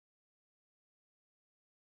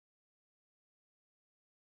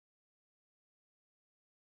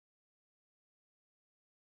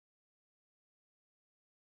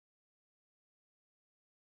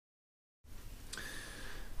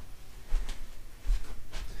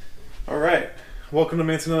Alright, welcome to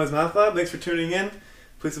Mansonelli's Math Lab. Thanks for tuning in.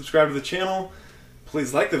 Please subscribe to the channel.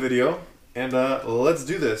 Please like the video. And let's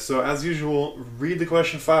do this. So as usual, read the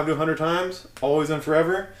question 5 to 100 times, always and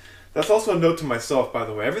forever. That's also a note to myself, by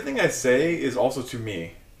the way. Everything I say is also to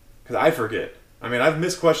me, because I forget. I mean, I've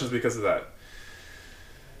missed questions because of that.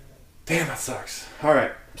 Damn, that sucks.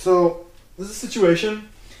 Alright, so this is a situation.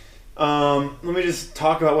 Let me just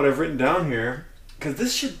talk about what I've written down here, because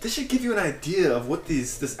this should give you an idea of what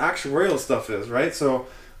this actuarial stuff is, right? So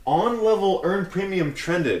on-level earned premium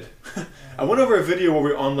trended. I went over a video where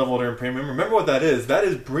we on-leveled earned premium. Remember what that is? That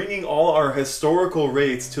is bringing all our historical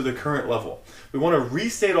rates to the current level. We want to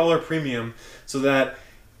restate all our premium so that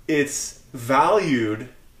it's valued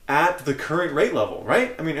at the current rate level,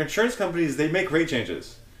 right? I mean, insurance companies, they make rate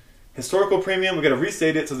changes. Historical premium, we got to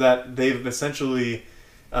restate it so that they've essentially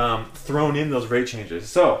thrown in those rate changes.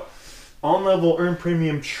 So on-level earned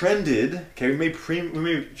premium trended. Okay, we made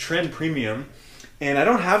trend premium. And I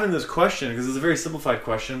don't have it in this question because it's a very simplified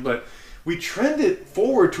question, but we trend it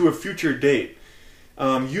forward to a future date.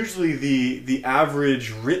 Usually the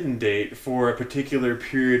average written date for a particular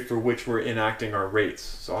period for which we're enacting our rates.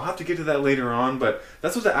 So I'll have to get to that later on, but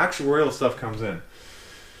that's what the actuarial stuff comes in.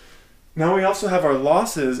 Now we also have our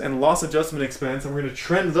losses and loss adjustment expense, and we're going to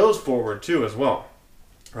trend those forward too as well,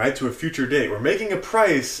 right, to a future date. We're making a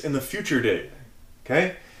price in the future date,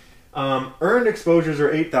 okay? Earned exposures are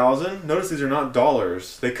 8,000. Notice these are not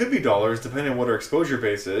dollars. They could be dollars depending on what our exposure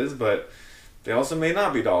base is, but they also may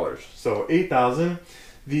not be dollars. So 8,000.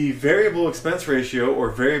 The variable expense ratio or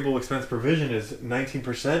variable expense provision is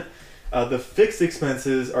 19%. The fixed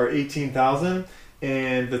expenses are 18,000,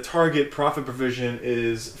 and the target profit provision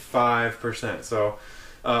is 5%. So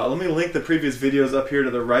let me link the previous videos up here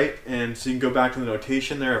to the right, and so you can go back to the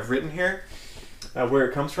notation there I've written here, where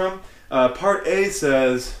it comes from. Part A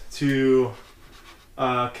says to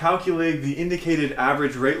calculate the indicated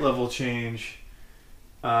average rate level change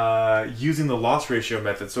using the loss ratio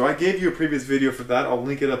method. So I gave you a previous video for that. I'll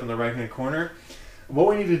link it up in the right hand corner. What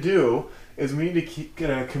we need to do is we need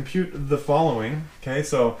to compute the following. Okay,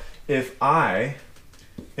 so if I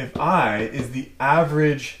is the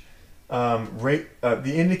average the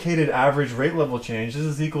indicated average rate level change, this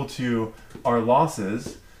is equal to our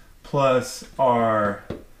losses plus our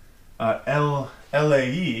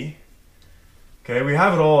LAE. Okay, we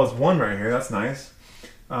have it all as one right here. That's nice.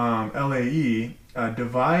 LAE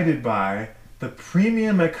divided by the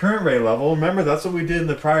premium at current rate level. Remember, that's what we did in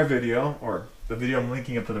the prior video, or the video I'm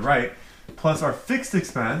linking up to the right, plus our fixed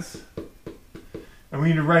expense. And we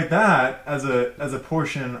need to write that as a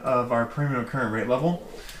portion of our premium at current rate level,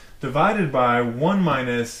 divided by 1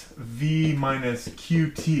 minus V minus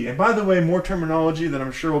QT. And by the way, more terminology that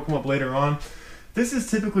I'm sure will come up later on. This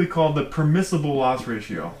is typically called the permissible loss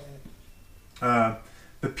ratio, the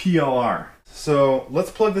PLR. So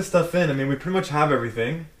let's plug this stuff in. I mean, we pretty much have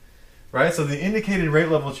everything, right? So the indicated rate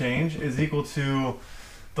level change is equal to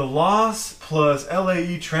the loss plus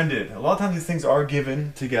LAE trended. A lot of times these things are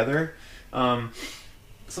given together.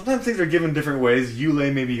 Sometimes things are given different ways.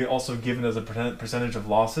 ULA may be also given as a percentage of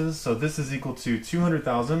losses. So this is equal to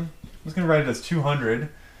 200,000. I'm just going to write it as 200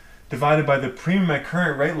 divided by the premium at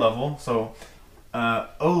current rate level. So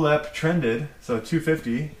OLEP trended, so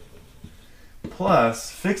 250,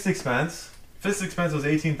 plus fixed expense. Fixed expense was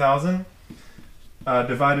 18,000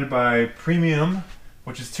 divided by premium,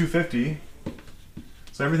 which is 250.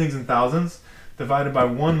 So everything's in thousands, divided by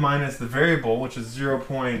 1 minus the variable, which is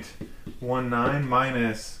 0.19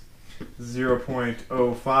 minus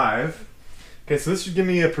 0.05. Okay, so this should give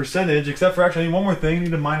me a percentage, except for actually I need one more thing. I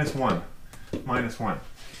need a minus 1. Minus 1.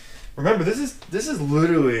 Remember, this is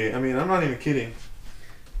literally, I mean, I'm not even kidding.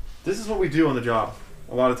 This is what we do on the job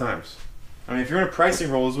a lot of times. I mean, if you're in a pricing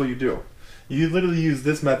role, this is what you do. You literally use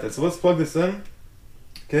this method. So let's plug this in.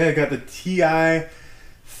 Okay, I got the TI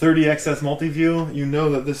 30XS Multiview. You know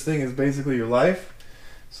that this thing is basically your life.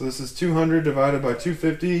 So this is 200 divided by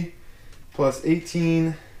 250 plus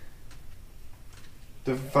 18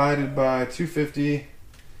 divided by 250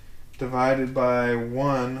 divided by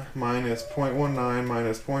 1 minus 0.19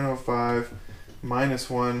 minus 0.05 minus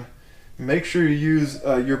 1. Make sure you use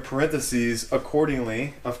your parentheses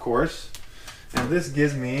accordingly, of course. And this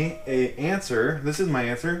gives me an answer. This is my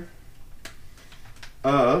answer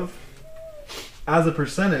of, as a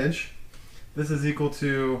percentage, this is equal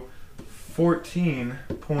to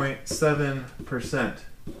 14.7%.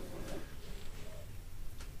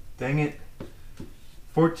 Dang it.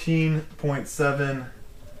 14.7%.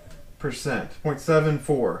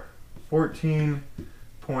 0.74.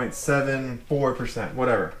 14.74%.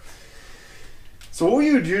 Whatever. So what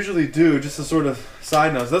we would usually do, just a sort of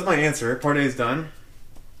side note, so that's my answer. Part A is done.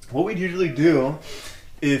 what we'd usually do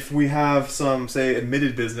if we have some, say,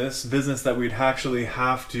 admitted business that we'd actually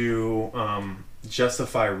have to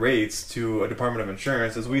justify rates to a Department of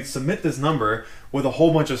Insurance, is we'd submit this number with a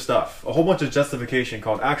whole bunch of stuff, a whole bunch of justification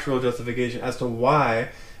called actuarial justification as to why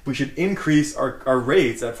we should increase our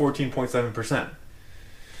rates at 14.7%.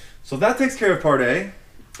 So that takes care of part A.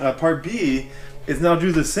 Part B is now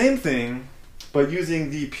do the same thing but using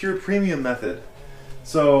the pure premium method.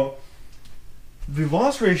 So the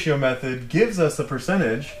loss ratio method gives us a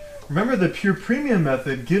percentage. Remember, the pure premium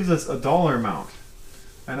method gives us a dollar amount,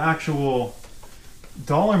 an actual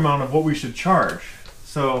dollar amount of what we should charge.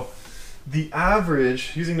 So the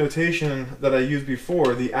average, using notation that I used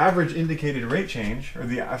before, the average indicated rate change, or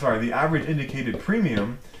the average indicated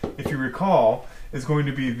premium, if you recall, is going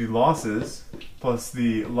to be the losses plus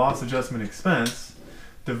the loss adjustment expense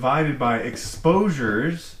divided by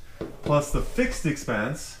exposures plus the fixed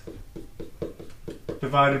expense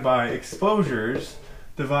divided by exposures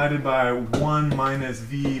divided by 1 minus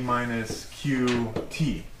V minus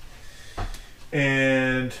QT.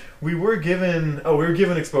 And we were given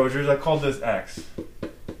exposures. I called this X.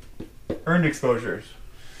 Earned exposures.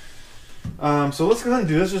 So let's go ahead and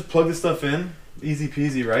do this. Just plug this stuff in. Easy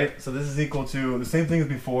peasy, right? So this is equal to the same thing as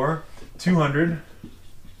before. 200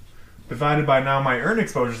 divided by now my earned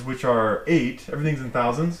exposures, which are 8. Everything's in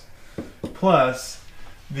thousands. Plus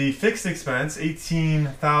the fixed expense,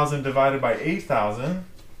 18,000 divided by 8,000.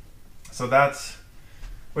 So that's,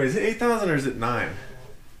 wait, is it 8,000 or is it 9?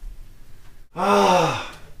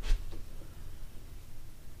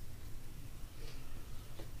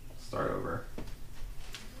 Start over.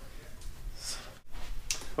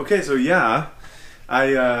 Okay, so yeah,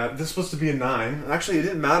 this is supposed to be a 9. Actually, it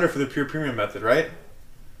didn't matter for the pure premium method, right?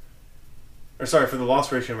 Or sorry, for the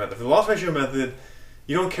loss ratio method. For the loss ratio method,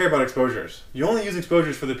 you don't care about exposures. You only use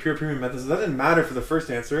exposures for the pure premium method, so that didn't matter for the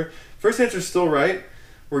first answer. First answer is still right.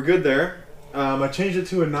 We're good there. I changed it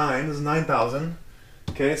to a 9. This is 9,000.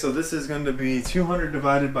 Okay, so this is going to be 200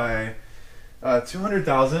 divided by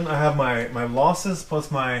 200,000. I have my losses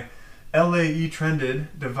plus my LAE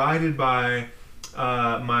trended divided by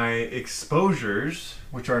my exposures,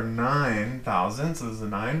 which are 9,000. So this is a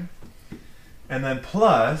 9. And then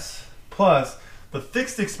plus the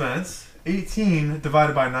fixed expense, 18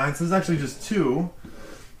 divided by 9. So this is actually just 2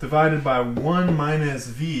 divided by 1 minus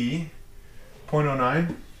V,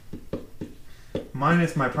 0.09,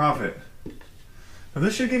 minus my profit. Now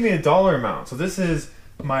this should give me a dollar amount. So this is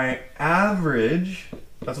my average,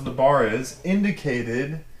 that's what the bar is,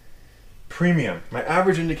 indicated premium. My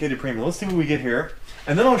average indicated premium. Let's see what we get here.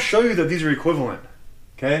 And then I'll show you that these are equivalent.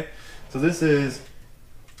 Okay? So this is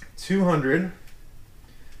 200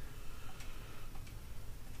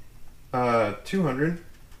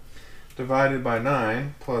 divided by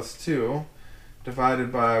 9 plus 2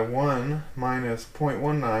 divided by 1 minus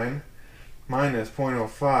 0.19 minus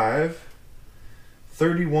 0.05,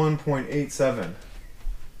 31.87.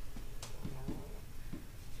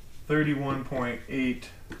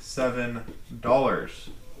 $31.87.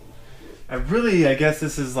 And really, I guess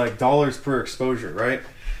this is like dollars per exposure, right?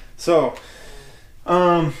 So,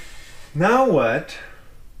 now what?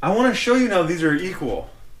 I want to show you now these are equal.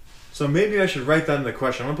 So maybe I should write that in the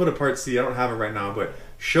question. I'm going to put a part C. I don't have it right now, but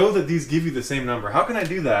show that these give you the same number. How can I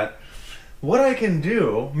do that? What I can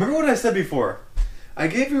do, remember what I said before? I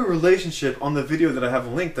gave you a relationship on the video that I have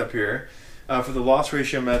linked up here for the loss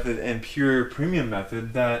ratio method and pure premium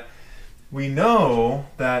method, that we know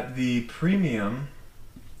that the premium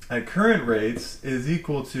at current rates is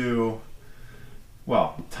equal to,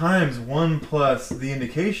 well, times 1 plus the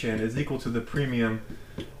indication is equal to the premium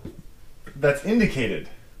that's indicated.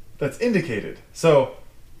 That's indicated. So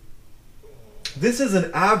this is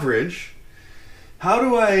an average. How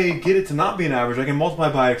do I get it to not be an average? I can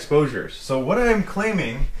multiply by exposures. So what I'm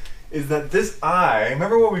claiming is that this I,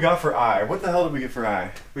 remember what we got for I? What the hell did we get for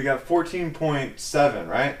I? We got 14.7,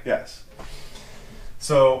 right? Yes.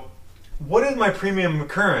 So what is my premium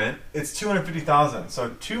current? It's 250,000.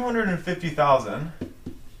 So 250,000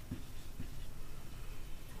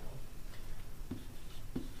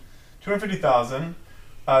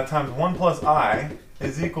 times 1 plus I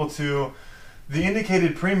is equal to the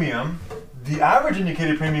indicated premium. The average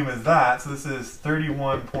indicated premium is that, so this is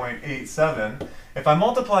 31.87. If I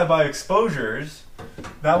multiply by exposures,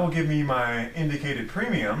 that will give me my indicated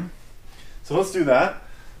premium. So let's do that.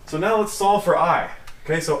 So now let's solve for I.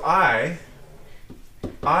 Okay, so I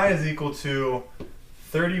is equal to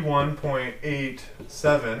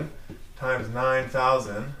 31.87 times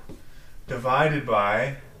 9,000 divided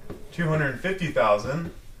by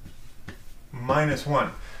 250,000 minus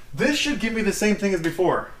 1. This should give me the same thing as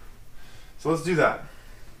before. So let's do that.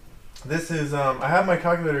 This is, I have my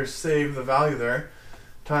calculator save the value there,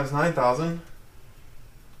 times 9,000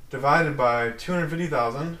 divided by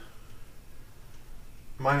 250,000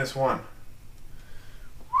 minus 1.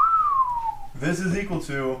 This is equal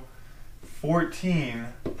to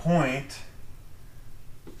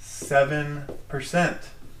 14.7%.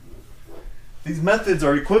 These methods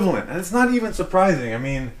are equivalent, and it's not even surprising. I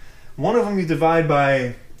mean, one of them you divide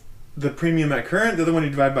by the premium at current, the other one you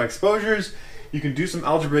divide by exposures. You can do some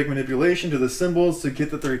algebraic manipulation to the symbols to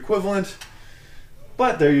get that they're equivalent,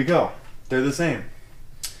 but there you go. They're the same.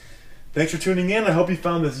 Thanks for tuning in. I hope you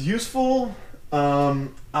found this useful.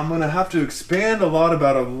 I'm going to have to expand a lot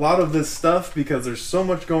about a lot of this stuff because there's so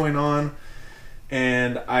much going on.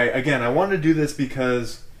 And I wanted to do this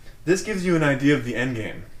because this gives you an idea of the end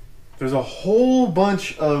game. There's a whole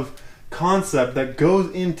bunch of concept that goes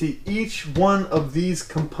into each one of these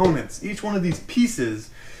components, each one of these pieces,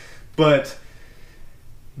 but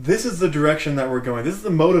this is the direction that we're going. This is the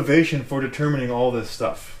motivation for determining all this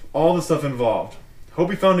stuff, all the stuff involved. Hope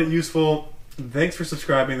you found it useful. Thanks for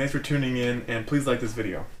subscribing, thanks for tuning in, and please like this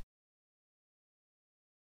video.